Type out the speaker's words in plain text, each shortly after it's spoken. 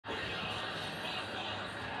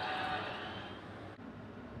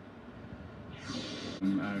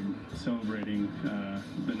I'm celebrating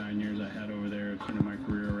the 9 years I had over there, turning my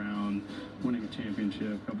career around, winning a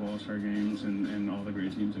championship, a couple All-Star games, and all the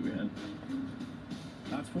great teams that we had.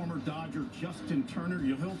 That's former Dodger Justin Turner.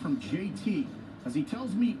 You'll hear from JT as he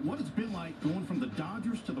tells me what it's been like going from the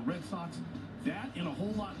Dodgers to the Red Sox. That and a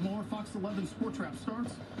whole lot more. Fox 11 Sports Wrap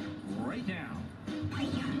starts right now.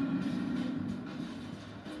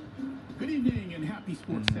 Good evening and happy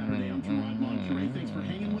Sports Saturday. I'm Gerard Monterey. Thanks for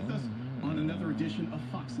hanging with us on another edition of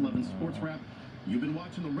Fox 11 Sports Wrap. You've been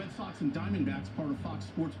watching the Red Sox and Diamondbacks, part of Fox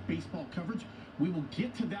Sports baseball coverage. We will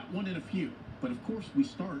get to that one in a few. But of course, we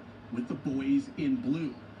start with the boys in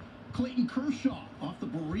blue. Clayton Kershaw off the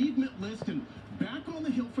bereavement list and back on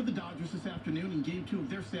the hill for the Dodgers this afternoon in Game 2 of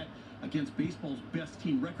their set against baseball's best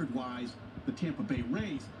team record-wise, the Tampa Bay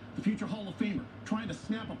Rays. The future Hall of Famer trying to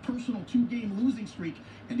snap a personal 2-game losing streak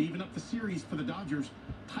and even up the series for the Dodgers.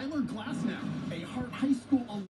 Tyler Glasnow, a Hart High School